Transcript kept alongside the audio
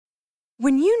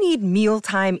When you need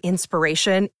mealtime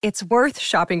inspiration, it's worth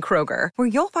shopping Kroger, where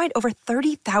you'll find over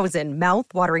 30,000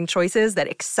 mouth-watering choices that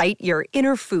excite your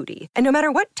inner foodie. And no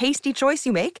matter what tasty choice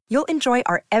you make, you'll enjoy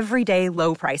our everyday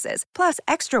low prices, plus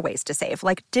extra ways to save,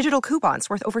 like digital coupons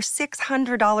worth over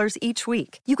 $600 each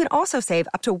week. You can also save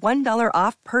up to $1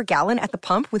 off per gallon at the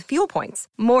pump with fuel points.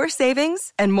 More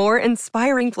savings and more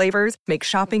inspiring flavors make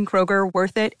shopping Kroger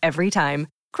worth it every time.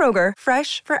 Kroger,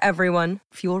 fresh for everyone.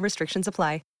 Fuel restrictions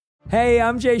apply. Hey,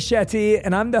 I'm Jay Shetty,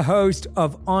 and I'm the host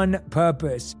of On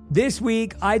Purpose. This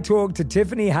week, I talked to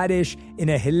Tiffany Haddish in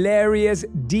a hilarious,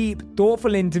 deep,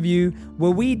 thoughtful interview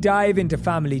where we dive into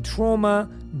family trauma,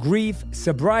 grief,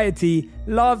 sobriety,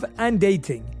 love, and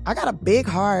dating. I got a big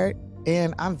heart,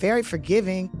 and I'm very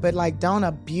forgiving, but don't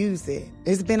abuse it.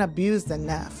 It's been abused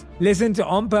enough. Listen to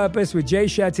On Purpose with Jay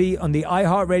Shetty on the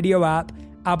iHeartRadio app,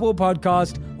 Apple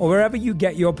Podcast, or wherever you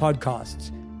get your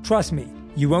podcasts. Trust me,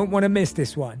 you won't want to miss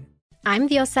this one. I'm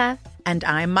Diosa. And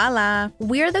I'm Mala.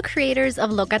 We're the creators of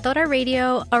Locatora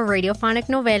Radio, a radiophonic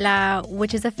novela,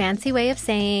 which is a fancy way of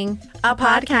saying a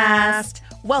podcast.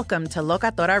 Welcome to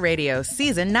Locatora Radio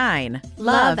Season 9.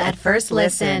 Love at First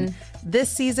Listen.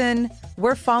 This season,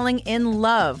 we're falling in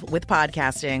love with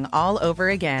podcasting all over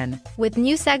again. With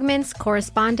new segments,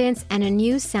 correspondence, and a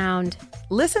new sound.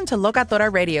 Listen to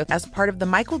Locatora Radio as part of the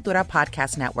My Cultura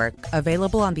Podcast Network.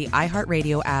 Available on the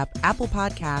iHeartRadio app, Apple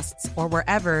Podcasts, or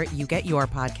wherever you get your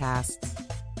podcasts.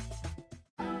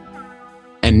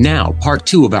 And now, part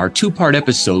 2 of our 2-part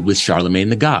episode with Charlamagne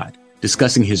tha God,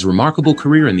 discussing his remarkable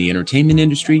career in the entertainment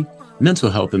industry,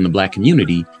 mental health in the Black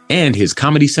community, and his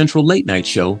Comedy Central late night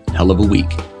show, Hell of a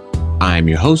Week. I'm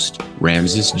your host,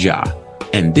 Ramses Ja,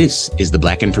 and this is the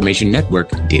Black Information Network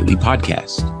Daily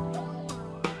Podcast.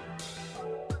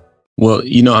 Well,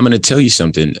 I'm going to tell you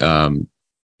something. I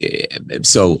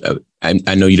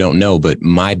know you don't know, but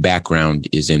my background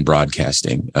is in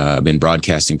broadcasting. I've been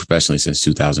broadcasting professionally since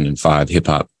 2005, hip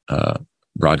hop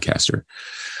broadcaster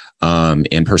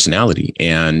and personality.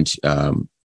 And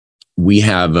we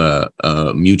have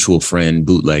a mutual friend,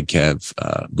 Bootleg Kev.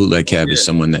 Bootleg Kev is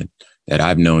someone that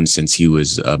I've known since he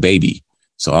was a baby.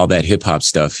 So all that hip hop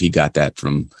stuff, he got that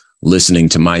from listening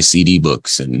to my CD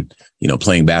books and,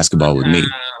 playing basketball with me.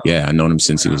 Yeah, I've known him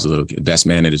since he was a little kid. Best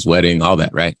man at his wedding, all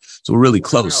that, right? So we're really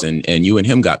close. And you and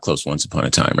him got close once upon a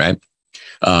time, right?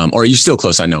 Or you're still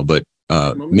close, I know, but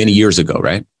many years ago,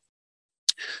 right?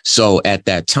 So at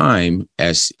that time,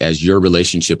 as your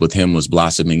relationship with him was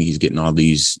blossoming, he's getting all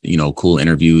these, cool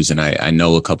interviews. And I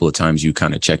know a couple of times you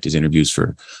kind of checked his interviews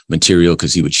for material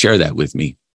because he would share that with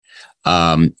me.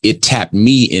 It tapped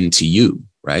me into you,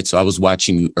 right? So I was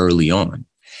watching you early on.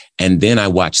 And then I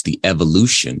watched the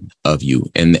evolution of you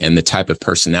and the type of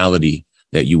personality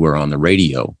that you were on the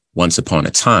radio once upon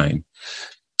a time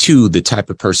to the type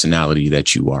of personality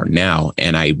that you are now.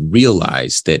 And I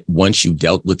realized that once you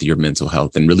dealt with your mental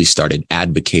health and really started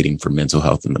advocating for mental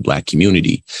health in the Black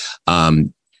community,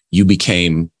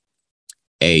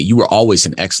 you were always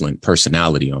an excellent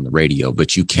personality on the radio,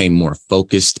 but you came more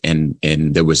focused and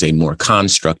there was a more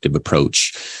constructive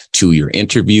approach to your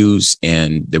interviews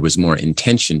and there was more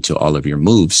intention to all of your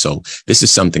moves. So this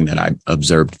is something that I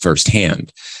observed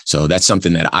firsthand. So that's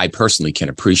something that I personally can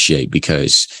appreciate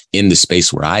because in the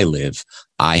space where I live,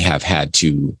 I have had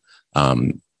to,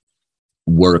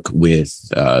 work with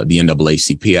the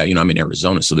NAACP. I'm in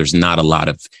Arizona, so there's not a lot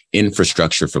of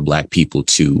infrastructure for Black people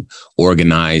to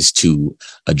organize, to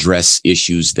address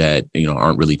issues that,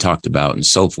 aren't really talked about and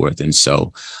so forth. And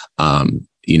so,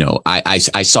 I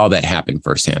saw that happen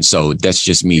firsthand. So that's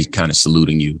just me kind of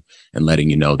saluting you and letting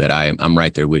you know that I'm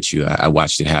right there with you. I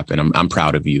watched it happen. I'm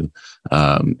proud of you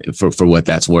for what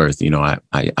that's worth.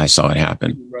 I saw it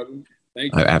happen. Thank you, brother.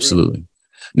 Thank you, absolutely.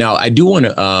 Now, I do want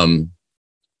to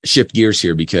shift gears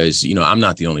here because, I'm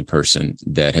not the only person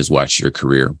that has watched your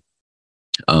career.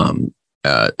 The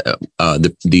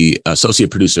associate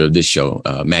producer of this show,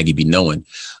 Maggie B. Noen,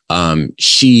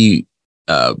 she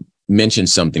mentioned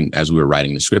something as we were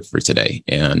writing the script for today.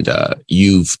 And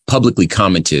you've publicly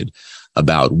commented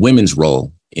about women's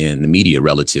role in the media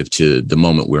relative to the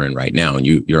moment we're in right now. And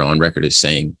you're on record as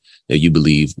saying that you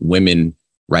believe women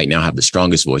right now have the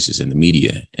strongest voices in the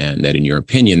media, and that in your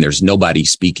opinion, there's nobody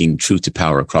speaking truth to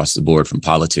power across the board from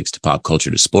politics to pop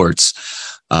culture to sports,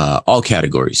 all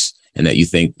categories, and that you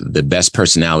think the best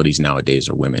personalities nowadays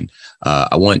are women.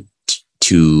 I want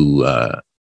to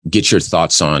get your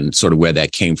thoughts on sort of where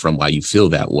that came from, why you feel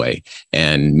that way,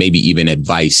 and maybe even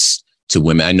advice to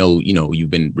women. I know, you've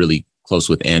been really close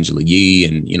with Angela Yee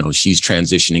and, she's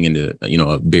transitioning into,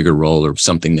 a bigger role or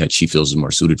something that she feels is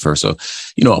more suited for. So,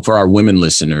 for our women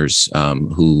listeners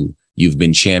who you've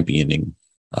been championing,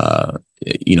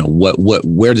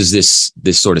 where does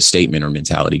this sort of statement or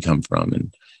mentality come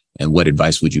from? And what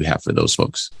advice would you have for those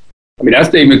folks? I mean, that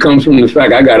statement comes from the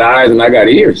fact I got eyes and I got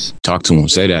ears. Talk to them.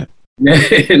 Say that.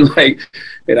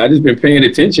 And I just been paying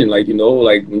attention. Like,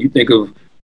 when you think of,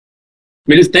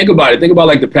 just think about it. Think about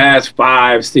like the past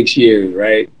 5-6 years,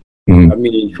 right? Mm-hmm. I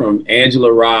mean, from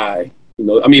Angela Rye,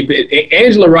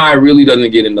 Angela Rye really doesn't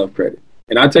get enough credit.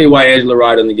 And I'll tell you why Angela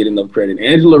Rye doesn't get enough credit.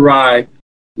 Angela Rye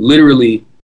literally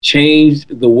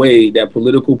changed the way that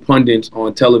political pundits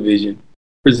on television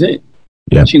present.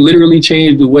 Yeah. She literally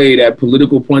changed the way that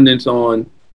political pundits on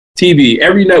TV,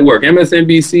 every network,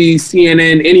 MSNBC,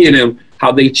 CNN, any of them,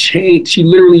 how they changed. She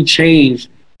literally changed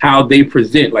how they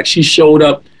present. Like, she showed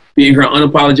up being her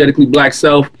unapologetically Black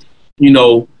self,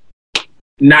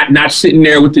 not sitting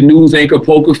there with the news anchor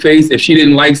poker face. If she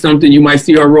didn't like something, you might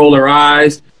see her roll her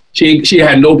eyes. She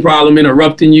had no problem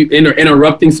interrupting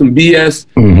some BS,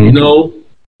 mm-hmm.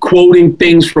 Quoting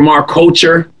things from our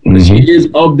culture. Mm-hmm. She is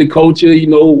of the culture,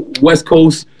 West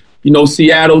Coast,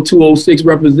 Seattle 206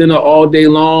 representative all day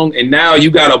long. And now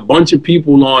you got a bunch of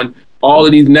people on all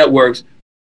of these networks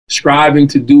striving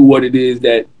to do what it is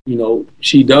that,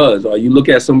 she does. Or you look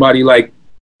at somebody like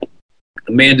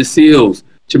Amanda Seales,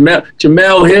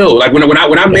 Jemele Hill. Like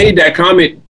when I made that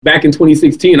comment back in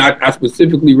 2016, I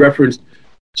specifically referenced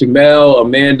Jemele,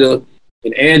 Amanda,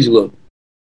 and Angela.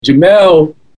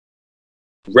 Jemele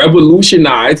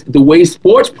revolutionized the way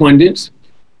sports pundits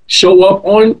show up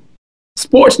on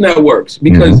sports networks,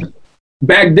 because mm-hmm.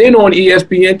 back then on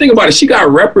ESPN, think about it, she got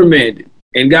reprimanded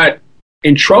and got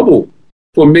in trouble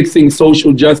for mixing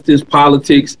social justice,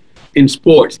 politics, in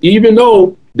sports, even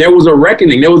though there was a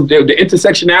reckoning. There was the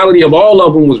intersectionality of all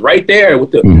of them was right there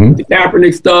with the, mm-hmm. the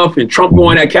Kaepernick stuff and Trump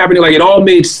going at Kaepernick. Like, it all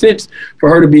made sense for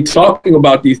her to be talking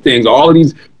about these things. All of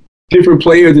these different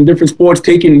players in different sports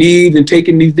taking knees and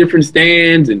taking these different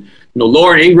stands, and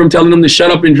Laura Ingraham telling them to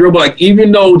shut up and dribble. Like,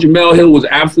 even though Jemele Hill was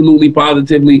absolutely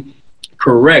positively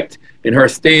correct in her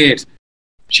stance,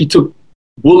 she took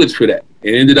bullets for that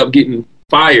and ended up getting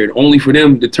fired, only for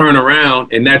them to turn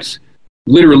around, and that's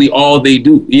literally all they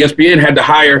do. ESPN had to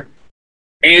hire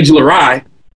Angela Rye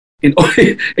in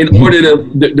order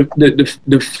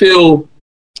to fill,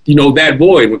 that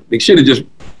void. They should have just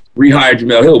rehired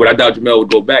Jemele Hill, but I doubt Jemele would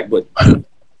go back. But,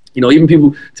 even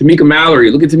people, Tamika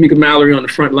Mallory, look at Tamika Mallory on the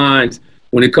front lines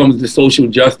when it comes to social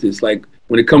justice. Like,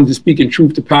 when it comes to speaking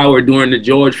truth to power during the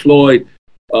George Floyd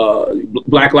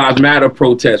Black Lives Matter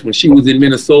protest, when she was in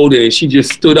Minnesota and she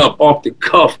just stood up off the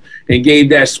cuff and gave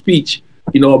that speech,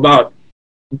 about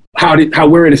how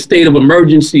we're in a state of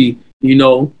emergency,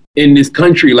 in this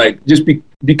country, like just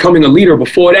becoming a leader.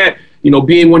 Before that,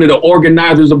 being one of the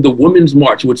organizers of the Women's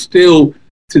March, which still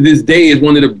to this day is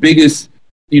one of the biggest,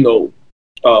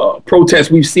 protests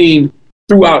we've seen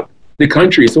throughout the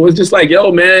country. So it's just like,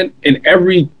 yo, man, in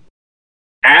every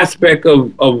aspect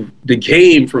of the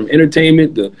game, from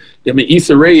entertainment,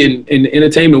 Issa Rae in the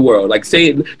entertainment world, like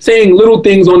saying little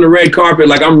things on the red carpet,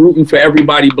 like I'm rooting for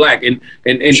everybody Black, and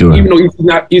sure. Even though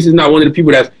Issa's not one of the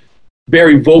people that's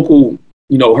very vocal,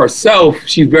 herself,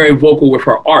 she's very vocal with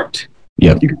her art.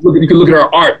 Yeah, you can look at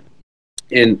her art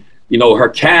and her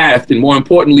cast, and more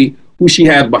importantly, who she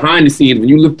has behind the scenes. When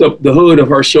you lift up the hood of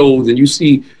her shows and you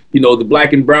see the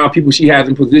Black and brown people she has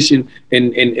in position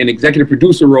in executive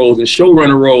producer roles and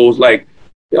showrunner roles, like,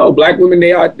 Black women,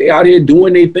 they out here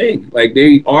doing their thing. Like,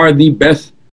 they are the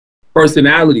best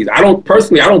personalities. I don't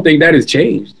think that has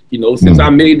changed, since I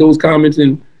made those comments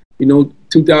in,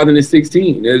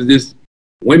 2016. There's this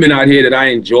women out here that I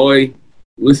enjoy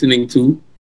listening to,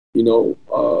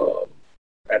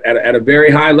 at a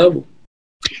very high level.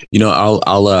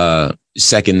 I'll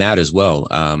second that as well.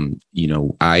 I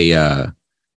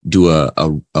do a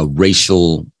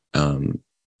racial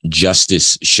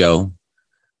justice show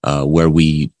where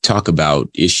we talk about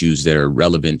issues that are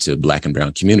relevant to Black and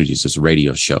brown communities. It's a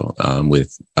radio show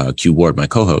with Q Ward, my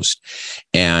co-host.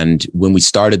 And when we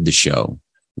started the show,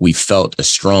 we felt a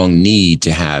strong need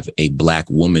to have a Black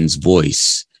woman's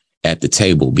voice at the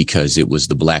table, because it was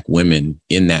the Black women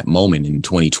in that moment in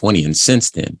 2020 and since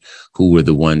then who were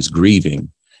the ones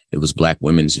grieving. It was Black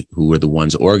women who were the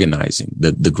ones organizing,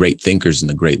 the great thinkers and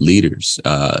the great leaders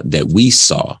that we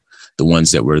saw, the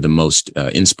ones that were the most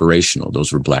inspirational.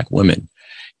 Those were Black women.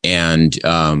 And,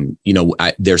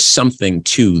 there's something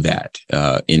to that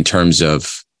in terms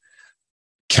of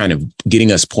kind of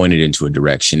getting us pointed into a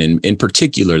direction. And in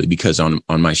particular, because on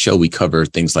my show, we cover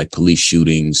things like police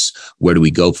shootings, where do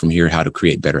we go from here, how to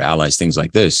create better allies, things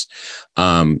like this.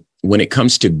 When it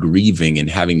comes to grieving and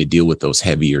having to deal with those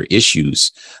heavier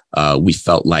issues, we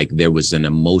felt like there was an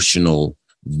emotional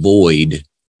void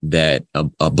that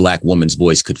a Black woman's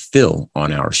voice could fill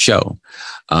on our show.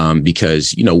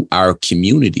 Because, our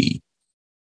community,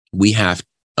 we're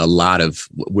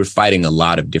fighting a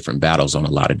lot of different battles on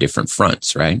a lot of different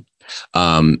fronts, right?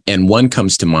 And one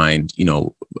comes to mind,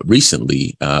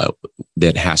 recently,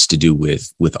 that has to do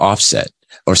with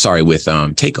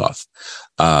Takeoff.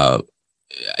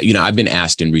 I've been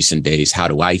asked in recent days, how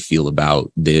do I feel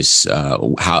about this?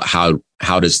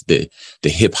 How does the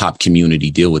hip hop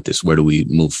community deal with this? Where do we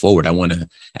move forward? I want to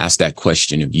ask that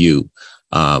question of you.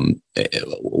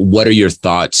 What are your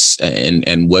thoughts,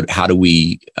 and how do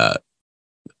we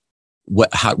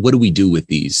what do we do with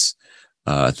these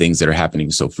things that are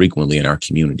happening so frequently in our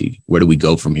community? Where do we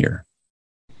go from here?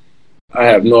 I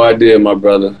have no idea, my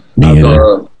brother. I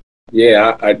mean,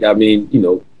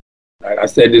 I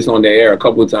said this on the air a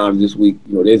couple of times this week.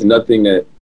 There's nothing that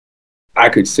I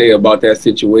could say about that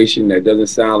situation that doesn't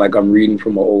sound like I'm reading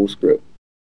from an old script.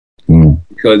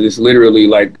 Because it's literally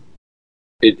like,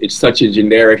 it's such a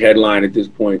generic headline at this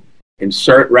point.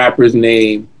 Insert rapper's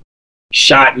name,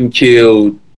 shot and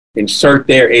killed, insert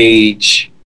their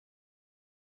age.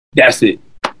 That's it.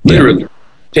 Literally.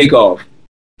 Takeoff,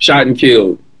 shot and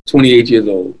killed, 28 years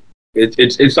old.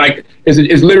 It's like,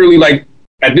 it's literally like,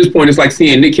 at this point, it's like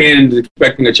seeing Nick Cannon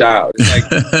expecting a child. It's like,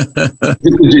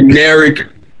 it's a generic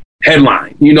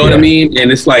headline, you know what I mean?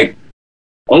 And it's like,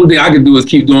 only thing I can do is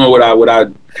keep doing what I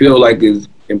feel like is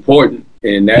important.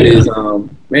 And that is,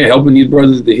 helping these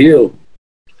brothers to heal.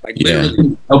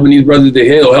 Helping these brothers to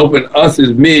heal, helping us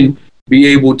as men be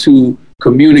able to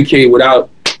communicate without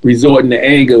resorting to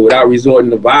anger, without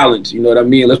resorting to violence. You know what I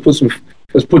mean? Let's put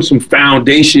some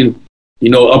foundation,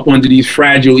 up under these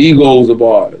fragile egos of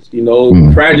ours.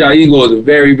 Fragile ego is a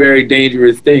very, very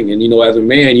dangerous thing. And, as a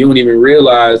man, you don't even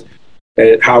realize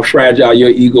how fragile your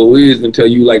ego is until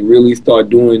you really start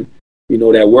doing,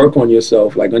 that work on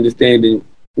yourself, like understanding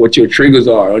what your triggers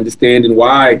are, understanding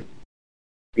why,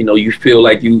 you feel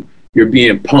like you're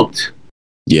being punked.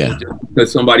 Yeah.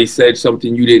 Because somebody said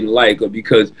something you didn't like, or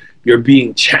because you're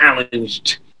being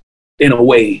challenged in a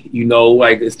way,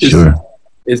 it's just, sure.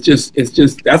 It's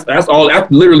just, that's all, that's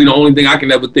literally the only thing I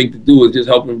can ever think to do is just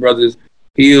helping brothers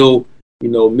heal,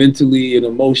 mentally and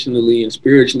emotionally and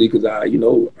spiritually. Cause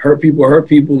hurt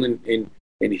people and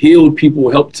healed people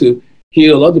help to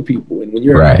heal other people. And when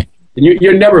you're right. And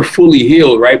you're never fully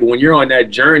healed, right? But when you're on that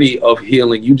journey of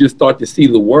healing, you just start to see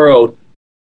the world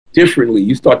differently.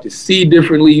 You start to see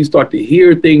differently. You start to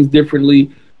hear things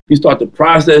differently. You start to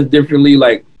process differently.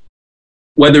 Like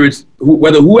whether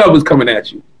whoever's coming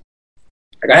at you.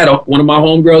 Like I had one of my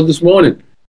homegirls this morning.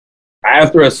 I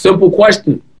asked her a simple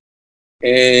question,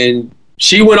 and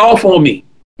she went off on me.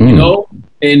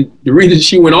 And the reason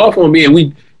she went off on me,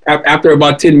 and after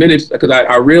about 10 minutes, because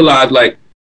I realized like,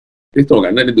 this don't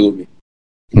got nothing to do with me.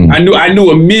 I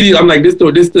knew immediately. I'm like,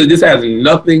 this has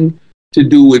nothing to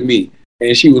do with me.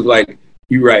 And she was like,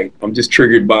 "You're right. I'm just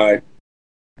triggered by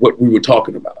what we were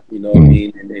talking about." You know what I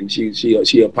mean? And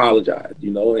she apologized.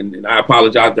 And I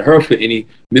apologized to her for any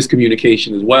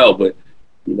miscommunication as well. But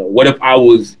what if I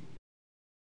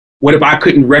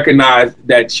couldn't recognize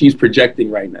that she's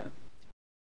projecting right now?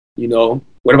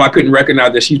 What if I couldn't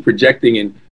recognize that she's projecting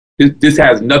and this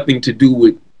has nothing to do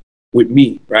with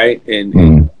me, right?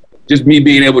 And just me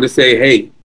being able to say,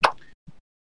 hey,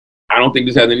 I don't think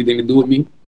this has anything to do with me.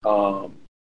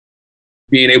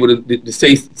 Being able to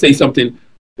say something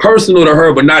personal to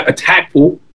her, but not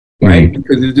attackful, right?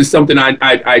 Because it's just something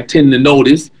I tend to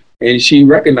notice. And she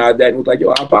recognized that and was like,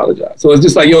 yo, I apologize. So it's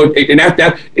just like, yo, and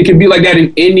that it can be like that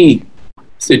in any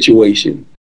situation.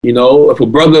 If a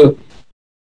brother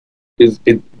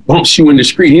it bumps you in the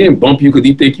street, he didn't bump you because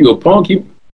he think you a punk.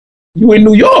 You in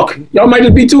New York. Y'all might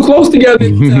just be too close together.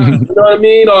 You know what I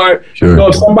mean? Or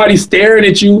if somebody's staring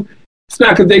at you, it's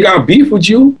not because they got beef with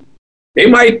you. They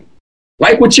might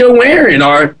like what you're wearing,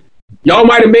 or y'all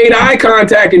might have made eye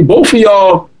contact and both of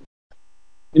y'all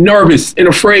nervous and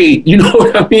afraid. You know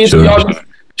what I mean? Sure. So y'all just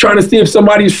trying to see if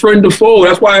somebody's friend or foe.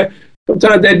 That's why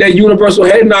sometimes that universal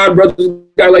head nod, brothers,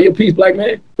 got like your peace, black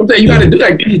man. Sometimes you got to do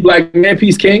like peace, black man,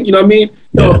 peace, king. You know what I mean?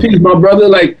 Peace, my brother.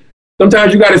 Like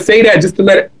sometimes you got to say that just to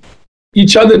let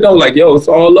each other know, like, yo, it's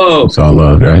all love. It's all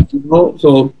love, right?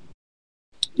 So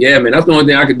yeah, man, that's the only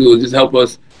thing I can do is just help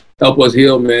us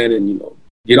heal, man, and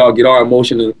get our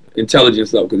emotional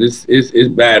intelligence up, because it's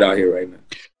bad out here right now.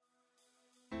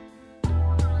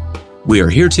 We are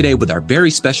here today with our very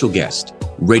special guest,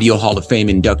 Radio Hall of Fame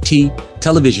inductee,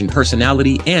 television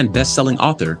personality, and best-selling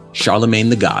author, Charlamagne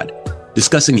tha God,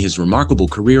 discussing his remarkable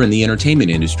career in the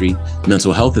entertainment industry,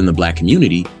 mental health in the Black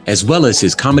community, as well as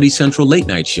his Comedy Central late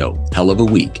night show, Hell of a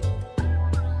Week.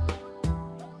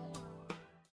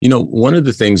 One of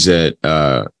the things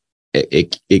that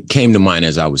it came to mind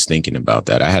as I was thinking about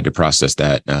that, I had to process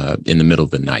that in the middle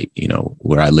of the night.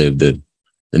 Where I live, the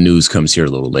news comes here a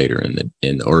little later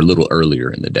or a little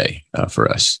earlier in the day for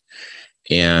us,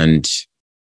 and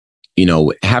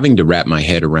having to wrap my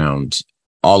head around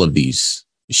all of these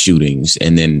shootings,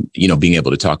 and then being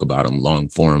able to talk about them long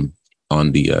form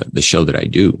on the show that I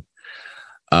do.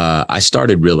 I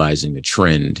started realizing a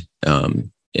trend,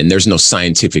 and there's no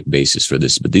scientific basis for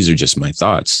this, but these are just my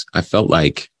thoughts. I felt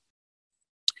like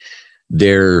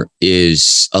there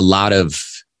is a lot of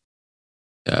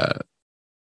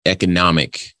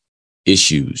economic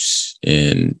issues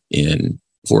in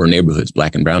poorer neighborhoods,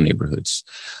 Black and brown neighborhoods.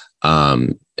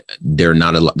 There's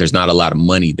not a lot of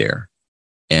money there,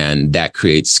 and that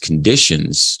creates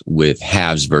conditions with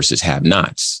haves versus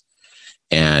have-nots.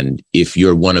 And if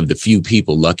you're one of the few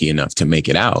people lucky enough to make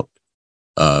it out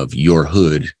of your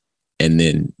hood and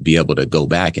then be able to go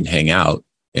back and hang out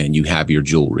and you have your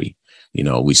jewelry,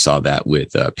 we saw that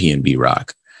with PNB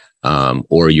Rock,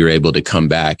 or you're able to come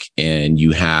back and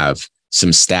you have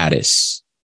some status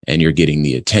and you're getting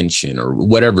the attention or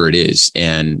whatever it is.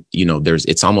 And,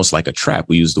 it's almost like a trap.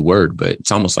 We use the word, but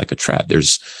it's almost like a trap.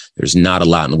 There's not a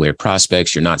lot in the way of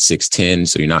prospects. You're not 6'10",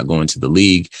 so you're not going to the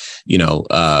league.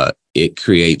 It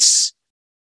creates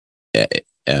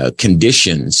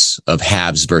conditions of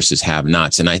haves versus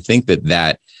have-nots. And I think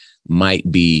that might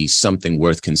be something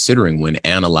worth considering when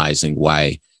analyzing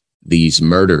why these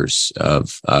murders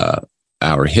of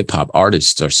our hip hop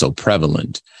artists are so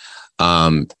prevalent.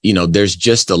 There's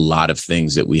just a lot of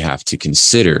things that we have to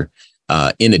consider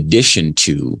in addition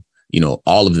to,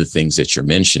 all of the things that you're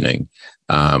mentioning.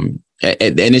 And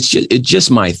it's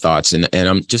just my thoughts. And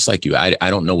I'm just like you.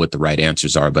 I don't know what the right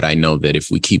answers are, but I know that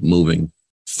if we keep moving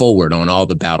forward on all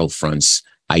the battlefronts,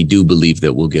 I do believe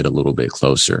that we'll get a little bit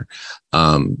closer.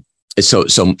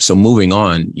 So moving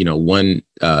on, one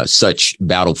such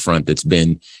battlefront that's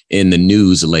been in the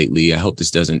news lately, I hope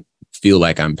this doesn't feel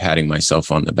like I'm patting myself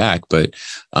on the back, but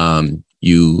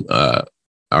you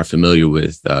are familiar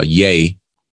with Ye,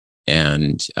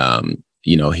 and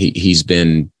he's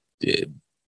been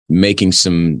making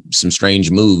some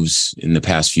strange moves in the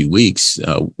past few weeks.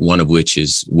 One of which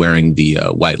is wearing the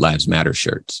White Lives Matter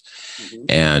shirts,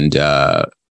 and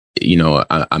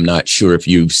I'm not sure if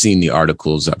you've seen the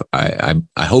articles. I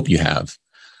hope you have.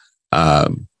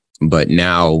 But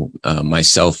now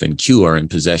myself and Q are in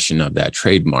possession of that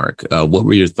trademark. What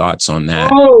were your thoughts on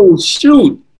that? Oh,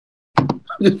 shoot.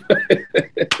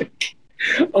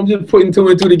 I'm just putting two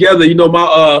and two together.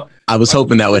 I was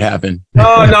hoping that would happen. No,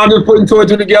 I'm just putting two and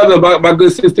two together. My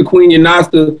good sister, Queen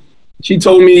Yanasta, she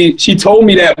told me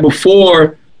that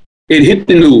before it hit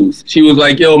the news. She was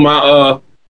like, yo, my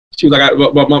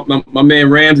man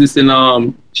Ramses,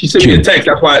 and she sent me a text.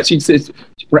 That's why she said,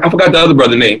 I forgot the other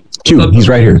brother name. Q, he's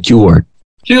right here. Q Ward.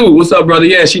 Q, what's up, brother?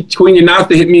 Yeah, Queen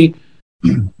Yanasta hit me.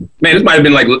 Man, this might have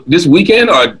been like this weekend,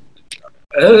 or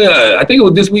I think it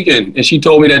was this weekend. And she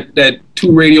told me that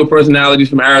two radio personalities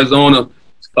from Arizona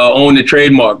own the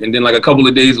trademark. And then like a couple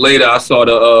of days later, I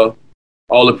saw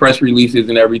all the press releases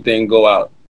and everything go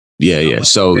out. Yeah.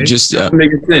 So okay. Just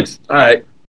making sense. All right.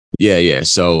 Yeah.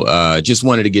 So just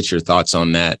wanted to get your thoughts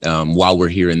on that. While we're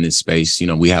here in this space,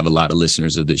 we have a lot of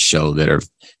listeners of this show that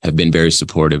have been very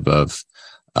supportive of.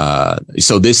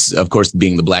 So this, of course,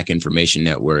 being the Black Information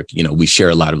Network, we share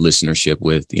a lot of listenership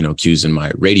with, Q's and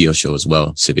my radio show as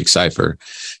well, Civic Cypher.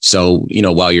 So,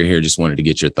 while you're here, just wanted to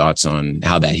get your thoughts on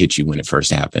how that hit you when it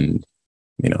first happened,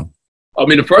 I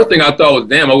mean, the first thing I thought was,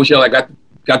 damn, I wish I got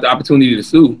the opportunity to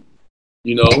sue.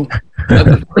 That's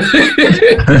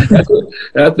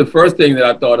the first thing that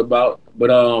I thought about.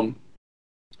 But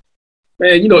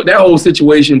man, that whole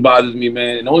situation bothers me,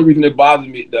 man. And the only reason it bothers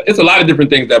me, it's a lot of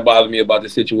different things that bother me about the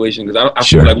situation, because I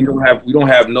feel like we don't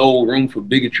have no room for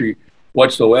bigotry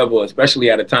whatsoever,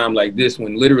 especially at a time like this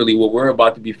when literally what we're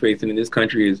about to be facing in this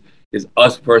country is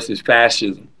us versus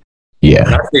fascism. Yeah.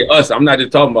 When I say us, I'm not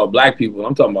just talking about black people.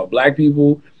 I'm talking about black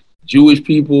people, Jewish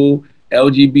people,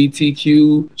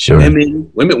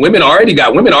 LGBTQ, women already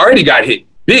got hit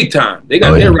big time. They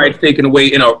got their rights taken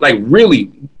away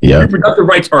really. Yeah. Reproductive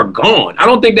rights are gone. I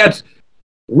don't think that's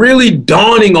really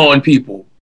dawning on people.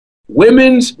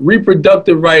 Women's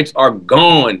reproductive rights are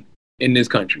gone in this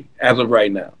country as of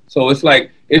right now. So it's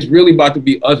like, it's really about to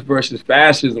be us versus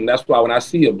fascism. That's why when I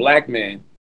see a black man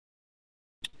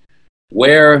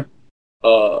wear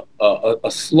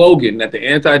a slogan that the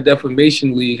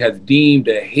Anti-Defamation League has deemed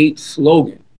a hate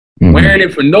slogan, wearing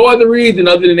it for no other reason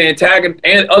other than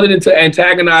to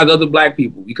antagonize other black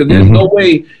people, because there's no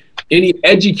way any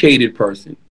educated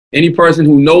person Any person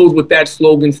who knows what that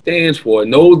slogan stands for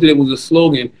knows that it was a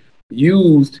slogan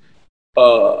used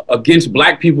against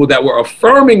Black people that were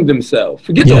affirming themselves.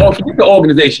 Forget the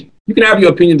organization. You can have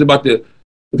your opinions about the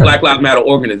Black Lives Matter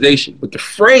organization, but the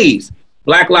phrase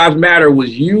Black Lives Matter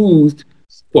was used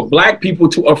for Black people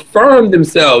to affirm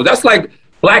themselves. That's like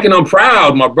Black and I'm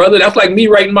proud, my brother. That's like me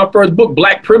writing my first book,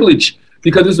 Black Privilege,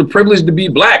 because it's a privilege to be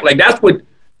Black. Like, that's what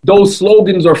those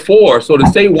slogans are for. So to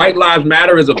say White Lives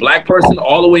Matter as a Black person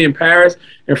all the way in Paris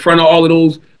in front of all of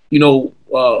those,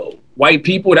 white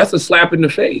people, that's a slap in the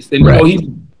face. And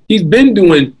he's been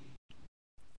doing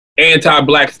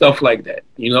anti-Black stuff like that,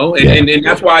 and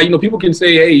that's why, people can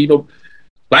say, hey,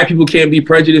 Black people can't be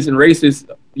prejudiced and racist.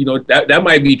 That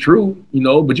might be true,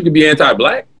 but you can be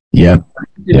anti-Black. Yeah.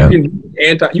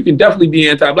 You can definitely be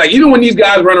anti-Black. Even when these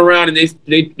guys run around and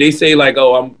they say like,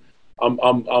 oh,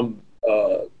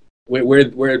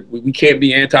 we can't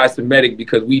be anti-Semitic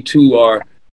because we too are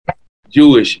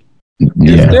Jewish.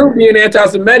 You're still being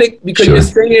anti-Semitic because you're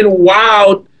saying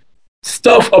wild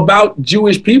stuff about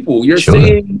Jewish people. You're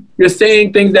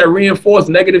saying things that reinforce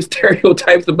negative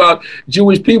stereotypes about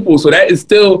Jewish people. So that is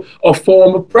still a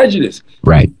form of prejudice.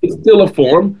 Right. It's still a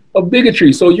form of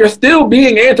bigotry. So you're still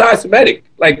being anti-Semitic.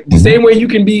 Like the same way you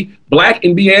can be Black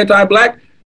and be anti-Black,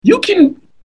 you can,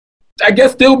 I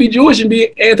guess, still be Jewish and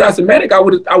be anti-Semitic. I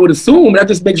would assume that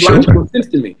just makes logical sense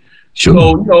to me.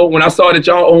 Sure. So when I saw that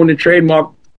y'all own the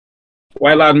trademark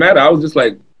White Lives Matter, I was just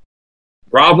like,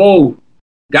 bravo.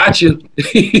 Gotcha.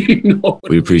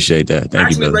 We appreciate that. Thank you.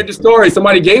 Actually read the story.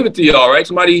 Somebody gave it to y'all, right?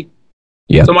 Somebody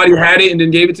had it and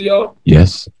then gave it to y'all?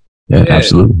 Yes. Yeah,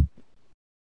 absolutely.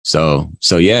 So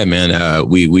yeah, man,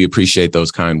 we appreciate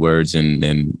those kind words.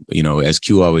 And as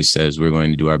Q always says, we're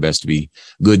going to do our best to be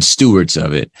good stewards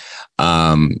of it.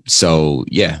 So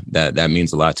yeah, that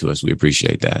means a lot to us. We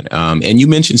appreciate that. And you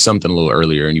mentioned something a little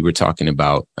earlier, and you were talking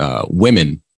about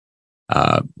women,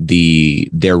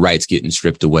 their rights getting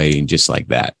stripped away and just like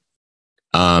that.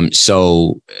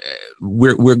 So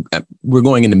we're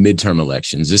going into midterm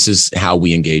elections. This is how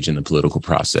we engage in the political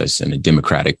process in a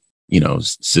democratic,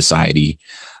 society,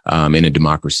 in a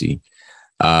democracy.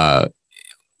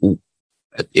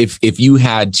 If you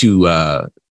had to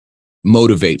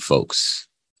motivate folks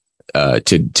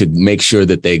to make sure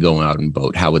that they go out and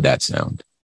vote, how would that sound?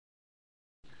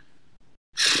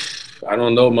 I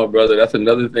don't know, my brother. That's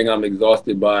another thing I'm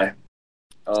exhausted by.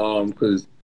 Because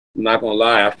I'm not going to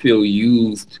lie, I feel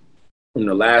used from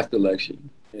the last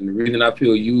election. And the reason I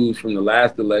feel used from the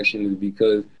last election is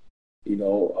because,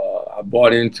 I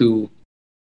bought into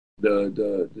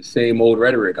the same old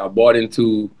rhetoric. I bought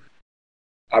into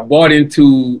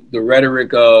the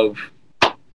rhetoric of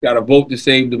got to vote to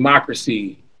save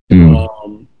democracy. This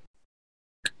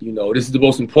is the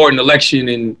most important election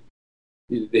in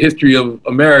the history of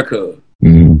America.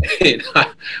 And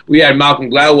we had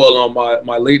Malcolm Gladwell on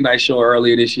my late night show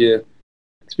earlier this year.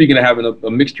 Speaking of having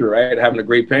a mixture, right? Having a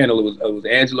great panel. It was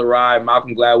Angela Rye,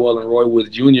 Malcolm Gladwell, and Roy Woods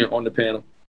Jr. on the panel.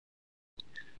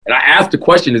 And I asked the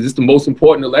question, is this the most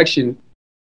important election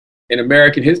in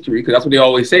American history? Because that's what they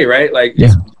always say, right? Like,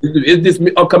 is this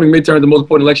upcoming midterm the most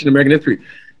important election in American history?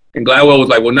 And Gladwell was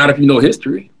like, well, not if you know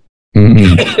history.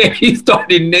 And he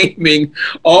started naming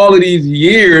all of these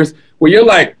years where you're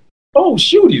like, oh,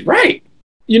 shoot, he's right.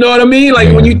 You know what I mean?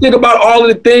 Like, when you think about all of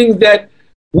the things that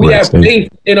we have faced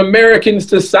in American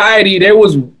society, there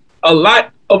was a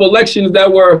lot of elections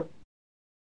that were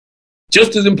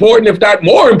just as important, if not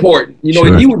more important. And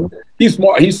he's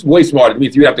smart. He's way smarter than me.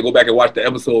 So you have to go back and watch the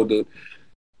episode to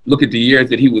look at the years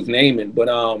that he was naming. But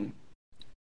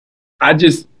I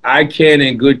can't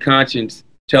in good conscience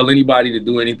tell anybody to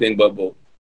do anything but vote.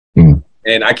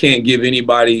 And I can't give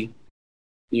anybody,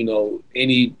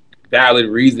 any valid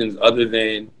reasons other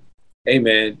than, hey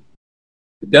man,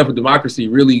 the death of democracy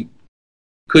really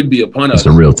could be upon us. It's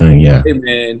a real thing, yeah. Hey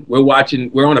man,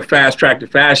 we're on a fast track to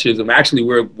fascism. Actually,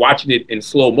 we're watching it in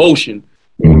slow motion,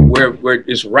 where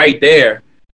it's right there.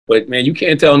 But man, you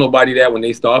can't tell nobody that when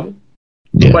they starving.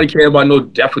 Nobody cares about no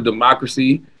death of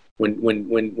democracy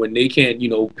when they can't,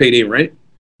 pay their rent.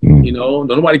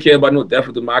 Nobody cares about no death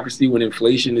of democracy when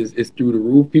inflation is through the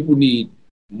roof. People need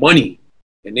money,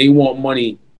 and they want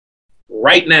money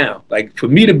right now. Like, for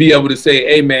me to be able to say,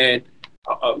 hey man,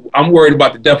 I'm worried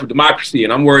about the death of democracy,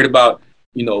 and I'm worried about,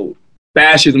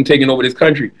 fascism taking over this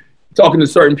country. Talking to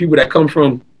certain people that come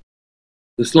from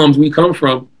the slums we come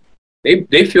from,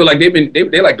 they feel like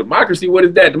they're like, democracy, what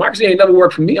is that? Democracy ain't never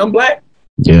worked for me. I'm Black.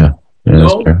 Yeah.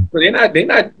 But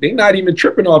they're not even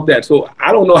tripping off that. So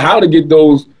I don't know how to get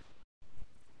those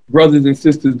brothers and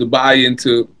sisters to buy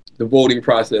into the voting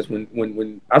process.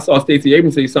 When I saw Stacey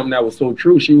Abrams say something that was so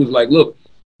true, she was like, look,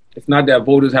 It's not that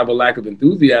voters have a lack of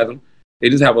enthusiasm. They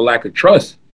just have a lack of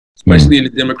trust, especially in the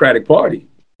Democratic Party.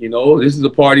 You know, this is a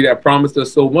party that promised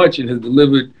us so much and has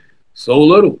delivered so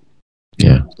little.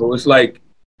 Yeah. So it's like,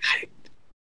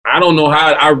 I don't know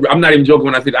how, I'm not even joking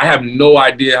when I say that. I have no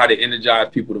idea how to energize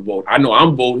people to vote. I know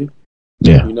I'm voting,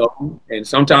 Yeah. you know, and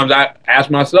sometimes I ask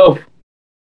myself,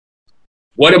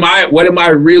 what am I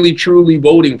really truly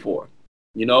voting for?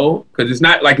 You know, because it's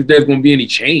not like there's going to be any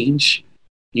change,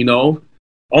 you know.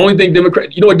 Only thing you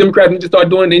know what Democrats need to start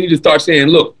doing? They need to start saying,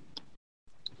 look,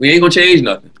 we ain't going to change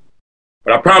nothing.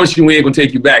 But I promise you we ain't going to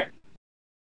take you back.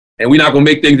 And we're not going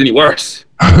to make things any worse.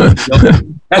 You know?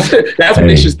 That's what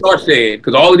they should start saying.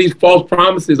 Because all of these false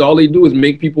promises, all they do is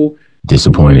make people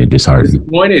disappointed, disheartened.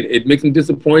 It makes them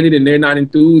disappointed, and they're not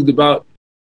enthused about,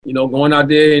 you know, going out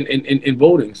there and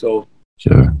voting. So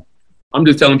sure, I'm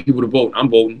just telling people to vote. I'm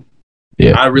voting.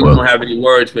 Yeah, I really don't have any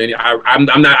words for any. I'm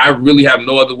not. I really have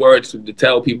no other words to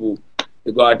tell people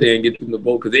to go out there and get them to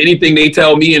vote. Because anything they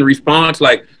tell me in response,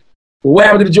 like, well, what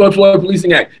happened to the George Floyd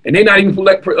Policing Act? And they're not even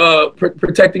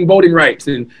protecting voting rights.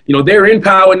 And, you know, they're in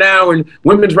power now and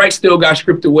women's rights still got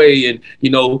stripped away. And,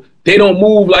 you know, they don't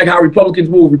move like how Republicans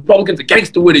move. Republicans are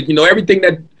gangster with it. You know, everything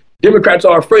that Democrats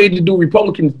are afraid to do,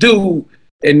 Republicans do.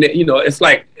 And, you know, it's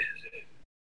like,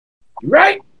 you're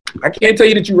right. I can't tell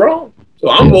you that you're wrong. So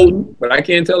I'm voting, but I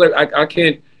can't tell I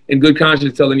can't in good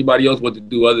conscience tell anybody else what to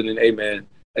do other than, hey, man,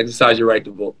 exercise your right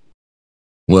to vote.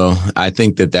 Well, I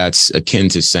think that that's akin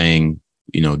to saying,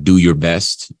 you know, do your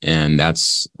best. And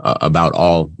that's about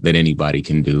all that anybody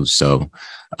can do. So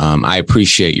I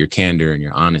appreciate your candor and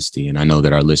your honesty. And I know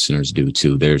that our listeners do,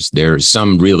 too. There's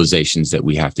some realizations that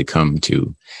we have to come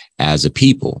to as a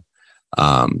people.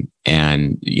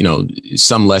 And, you know,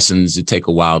 some lessons that take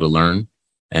a while to learn.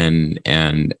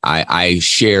 And I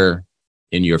share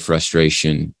in your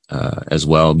frustration as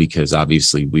well, because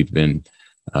obviously we've been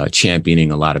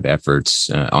championing a lot of efforts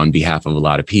on behalf of a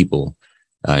lot of people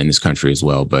in this country as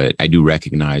well. But I do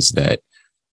recognize that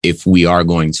if we are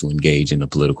going to engage in the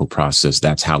political process,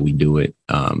 that's how we do it.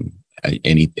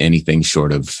 Anything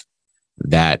short of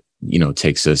that, you know,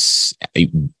 takes us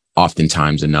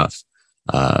oftentimes enough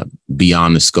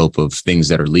beyond the scope of things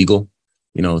that are legal,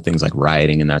 you know, things like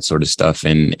rioting and that sort of stuff.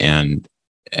 And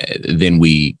then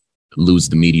we lose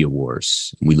the media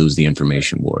wars. We lose the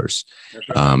information wars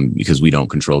because we don't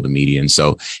control the media. And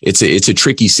so it's a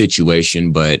tricky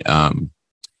situation, but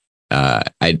I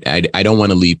don't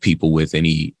want to leave people with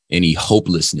any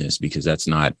hopelessness, because that's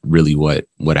not really what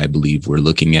I believe we're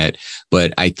looking at.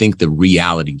 But I think the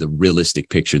reality, the realistic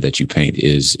picture that you paint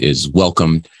is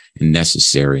welcome and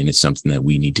necessary. And it's something that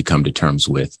we need to come to terms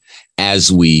with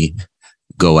as we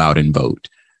go out and vote.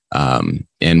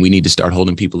 And we need to start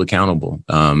holding people accountable.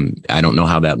 I don't know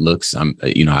how that looks. I'm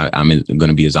going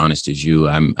to be as honest as you.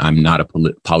 I'm not a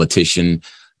politician.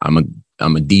 I'm a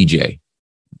DJ.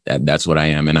 That's what I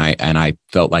am. And I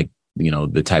felt like, you know,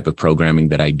 the type of programming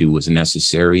that I do was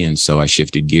necessary. And so I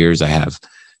shifted gears. I have,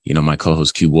 you know, my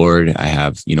co-host Q Ward. I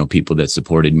have, you know, people that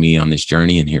supported me on this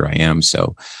journey, and here I am.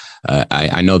 So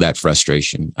I know that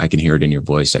frustration. I can hear it in your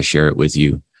voice. I share it with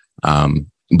you.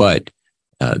 But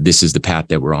this is the path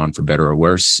that we're on, for better or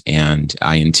worse. And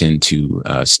I intend to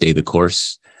stay the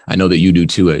course. I know that you do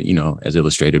too, you know, as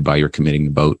illustrated by your committing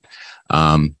to vote.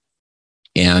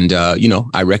 You know,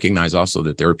 I recognize also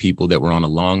that there are people that were on a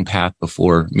long path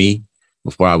before me,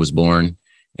 before I was born,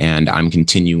 and I'm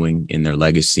continuing in their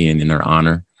legacy and in their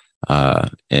honor.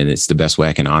 And it's the best way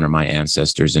I can honor my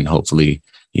ancestors. And hopefully,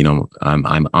 you know,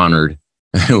 I'm honored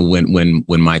when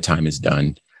my time is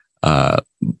done,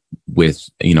 with,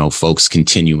 you know, folks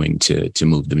continuing to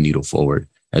move the needle forward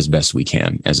as best we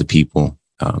can as a people,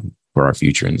 for our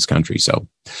future in this country. So,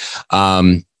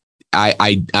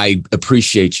 I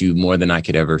appreciate you more than I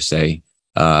could ever say.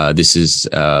 This is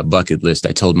a bucket list.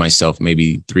 I told myself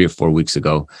maybe 3 or 4 weeks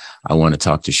ago, I want to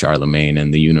talk to Charlamagne,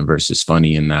 and the universe is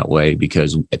funny in that way,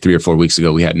 because 3 or 4 weeks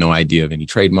ago, we had no idea of any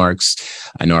trademarks.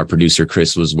 I know our producer,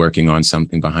 Chris, was working on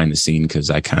something behind the scene, because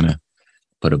I kind of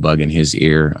put a bug in his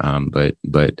ear.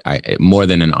 But I, more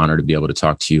than an honor to be able to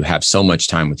talk to you, have so much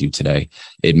time with you today.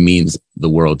 It means the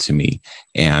world to me.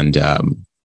 And,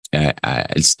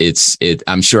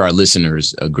 I'm sure our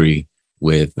listeners agree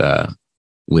with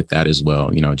that as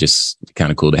well. You know, just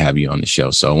kind of cool to have you on the show.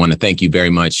 So I want to thank you very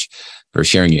much for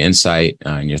sharing your insight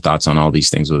and your thoughts on all these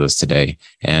things with us today.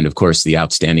 And of course, the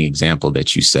outstanding example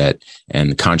that you set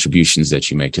and the contributions that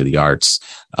you make to the arts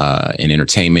and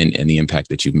entertainment, and the impact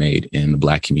that you've made in the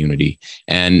Black community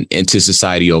and to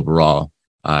society overall.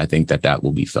 I think that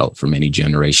will be felt for many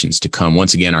generations to come.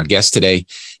 Once again, our guest today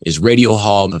is Radio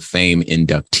Hall of Fame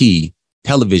inductee,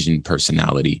 television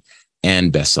personality,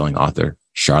 and best-selling author,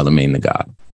 Charlamagne the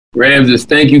God. Ramses,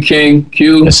 thank you, King.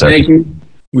 Q, Yes, sir. thank you.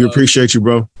 We appreciate you,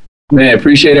 bro. Man,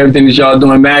 appreciate everything that y'all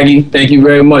doing. Maggie, thank you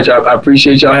very much. I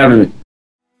appreciate y'all having me.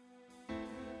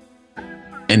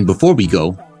 And before we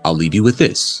go, I'll leave you with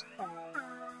this.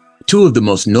 Two of the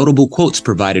most notable quotes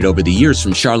provided over the years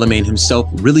from Charlamagne himself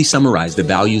really summarize the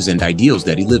values and ideals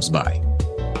that he lives by.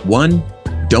 1,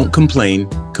 don't complain,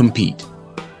 compete.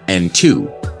 And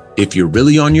 2, if you're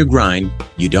really on your grind,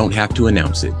 you don't have to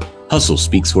announce it. Hustle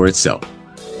speaks for itself.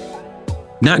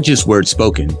 Not just words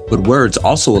spoken, but words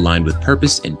also aligned with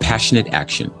purpose and passionate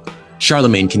action.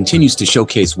 Charlamagne continues to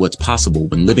showcase what's possible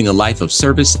when living a life of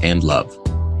service and love.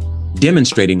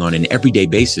 Demonstrating on an everyday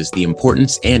basis the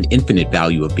importance and infinite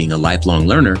value of being a lifelong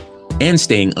learner and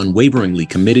staying unwaveringly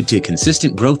committed to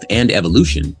consistent growth and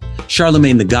evolution,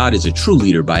 Charlamagne the God is a true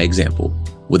leader by example.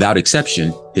 Without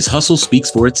exception, his hustle speaks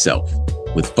for itself.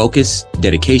 With focus,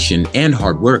 dedication, and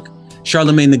hard work,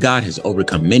 Charlamagne the God has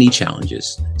overcome many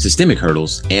challenges, systemic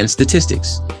hurdles, and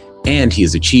statistics, and he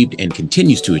has achieved and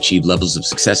continues to achieve levels of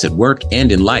success at work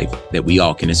and in life that we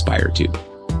all can aspire to.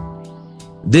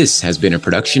 This has been a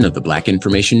production of the Black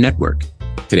Information Network.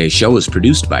 Today's show is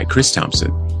produced by Chris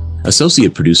Thompson.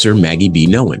 Associate producer Maggie B.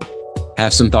 Nowen.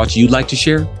 Have some thoughts you'd like to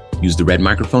share? Use the red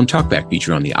microphone talkback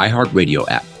feature on the iHeartRadio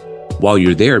app. While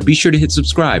you're there, be sure to hit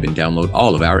subscribe and download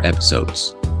all of our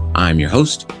episodes. I'm your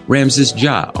host, Ramses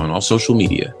Ja, on all social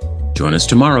media. Join us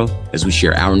tomorrow as we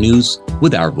share our news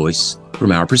with our voice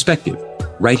from our perspective,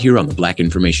 right here on the Black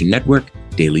Information Network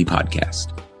Daily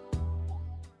Podcast.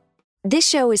 This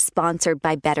show is sponsored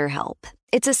by BetterHelp.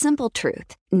 It's a simple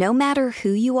truth. No matter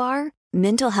who you are,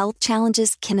 mental health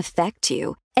challenges can affect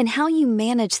you, and how you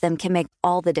manage them can make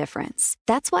all the difference.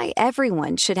 That's why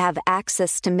everyone should have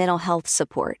access to mental health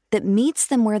support that meets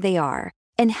them where they are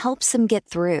and helps them get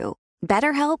through.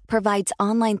 BetterHelp provides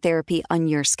online therapy on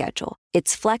your schedule.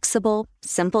 It's flexible,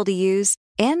 simple to use,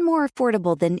 and more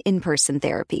affordable than in-person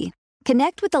therapy.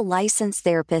 Connect with a licensed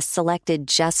therapist selected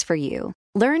just for you.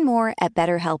 Learn more at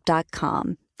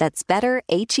BetterHelp.com. That's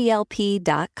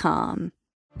BetterHelp.com.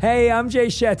 Hey, I'm Jay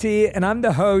Shetty, and I'm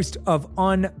the host of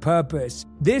On Purpose.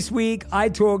 This week, I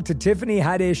talked to Tiffany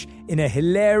Haddish in a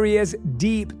hilarious,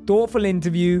 deep, thoughtful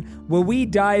interview where we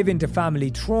dive into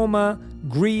family trauma,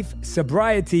 grief,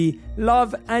 sobriety,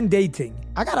 love, and dating.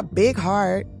 I got a big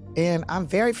heart, and I'm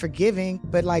very forgiving,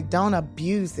 but don't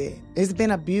abuse it. It's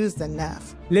been abused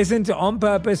enough. Listen to On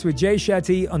Purpose with Jay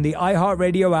Shetty on the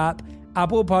iHeartRadio app,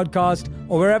 Apple Podcast,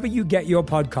 or wherever you get your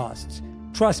podcasts.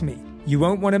 Trust me, you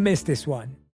won't want to miss this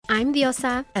one. I'm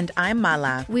Diosa. And I'm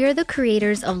Mala. We are the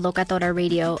creators of Locatora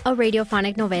Radio, a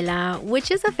radiophonic novela,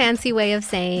 which is a fancy way of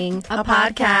saying a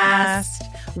podcast.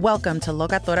 Welcome to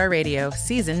Locatora Radio,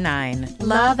 Season 9.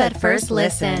 Love at first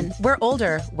listen. We're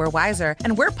older, we're wiser,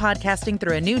 and we're podcasting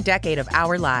through a new decade of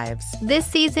our lives. This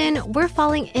season, we're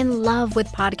falling in love with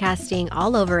podcasting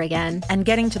all over again. And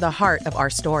getting to the heart of our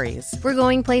stories. We're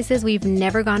going places we've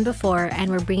never gone before,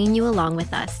 and we're bringing you along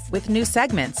with us. With new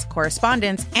segments,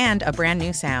 correspondence, and a brand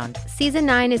new sound. Season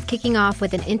 9 is kicking off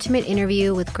with an intimate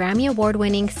interview with Grammy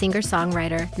Award-winning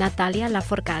singer-songwriter Natalia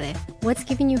Lafourcade. What's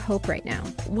giving you hope right now?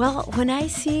 Well, when I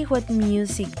see what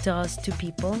music does to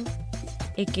people,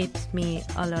 it gives me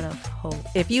a lot of hope.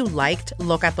 If you liked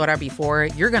Locatora before,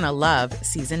 you're going to love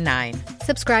Season 9.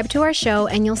 Subscribe to our show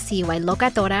and you'll see why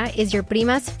Locatora is your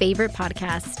prima's favorite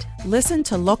podcast. Listen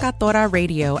to Locatora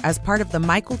Radio as part of the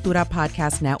My Cultura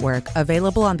Podcast Network,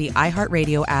 available on the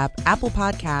iHeartRadio app, Apple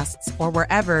Podcasts, or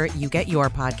wherever you get your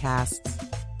podcasts.